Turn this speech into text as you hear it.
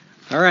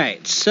All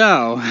right,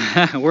 so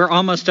we're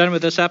almost done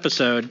with this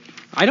episode.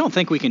 I don't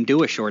think we can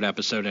do a short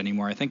episode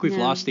anymore. I think we've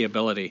lost the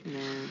ability. No.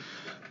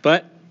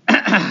 But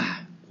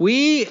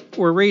we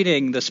were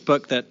reading this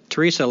book that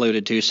Teresa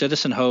alluded to,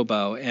 Citizen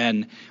Hobo,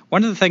 and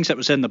one of the things that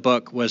was in the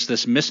book was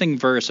this missing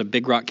verse of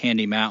Big Rock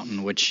Candy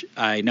Mountain, which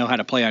I know how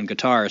to play on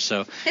guitar,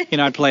 so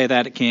I'd play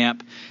that at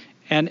camp.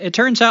 And it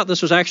turns out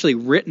this was actually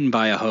written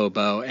by a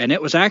hobo, and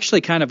it was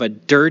actually kind of a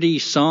dirty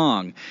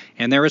song.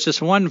 And there was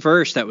this one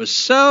verse that was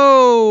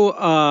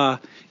so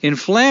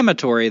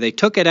inflammatory, they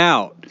took it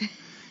out.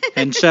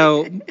 And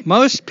so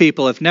most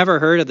people have never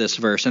heard of this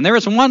verse. And there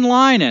was one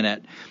line in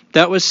it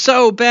that was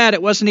so bad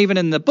it wasn't even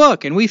in the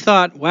book. And we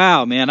thought,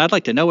 wow, man, I'd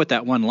like to know what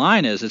that one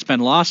line is. It's been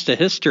lost to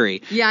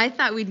history. Yeah, I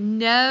thought we'd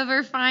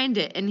never find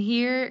it. And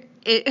here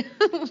it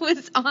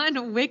was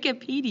on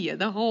Wikipedia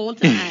the whole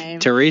time.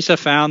 Teresa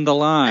found the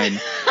line.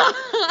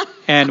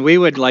 And we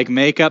would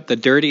make up the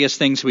dirtiest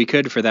things we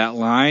could for that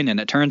line. And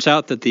it turns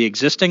out that the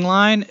existing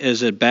line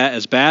is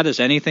as bad as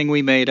anything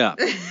we made up.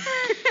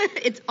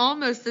 It's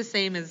almost the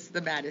same as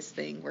the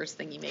worst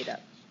thing you made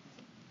up.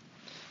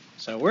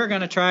 So we're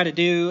going to try to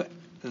do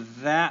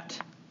that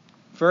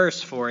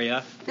verse for you.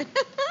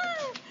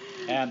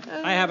 And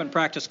I haven't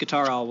practiced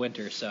guitar all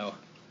winter, so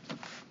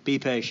be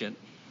patient.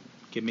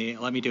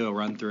 Let me do a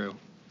run through.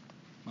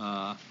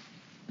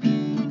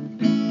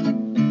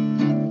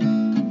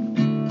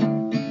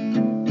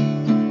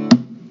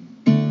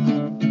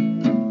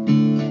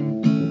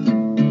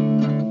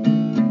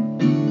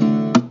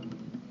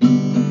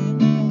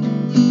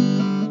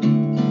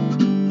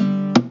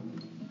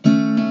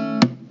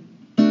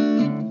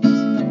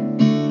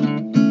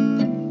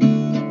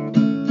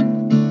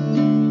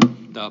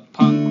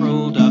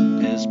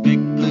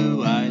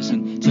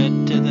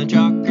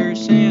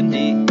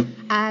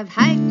 I've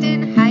hiked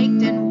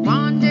and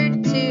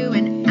wandered too,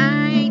 and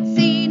I ain't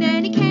seen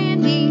any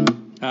candy.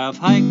 I've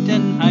hiked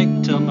and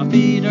hiked till my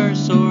feet are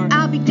sore.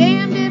 I'll be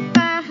damned if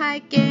I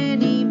hike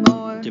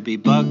anymore. To be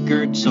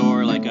buggered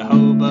sore like a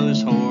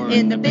hobo's whore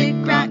in the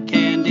Big Rock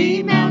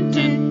Candy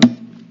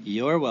Mountain.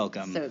 You're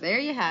welcome. So there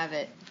you have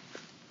it.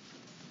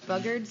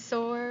 Buggered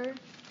sore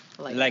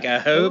like a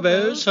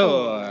hobo's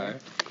whore.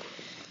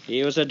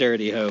 He was a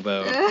dirty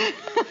hobo.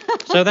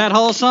 So that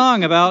whole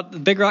song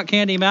about Big Rock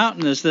Candy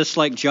Mountain is this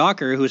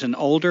jocker who's an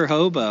older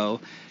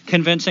hobo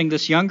convincing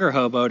this younger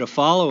hobo to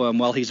follow him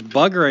while he's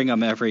buggering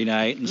him every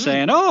night and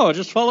saying, oh,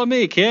 just follow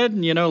me, kid.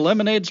 And,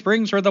 lemonade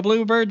springs where the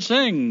bluebird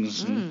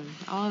sings.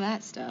 All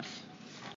that stuff.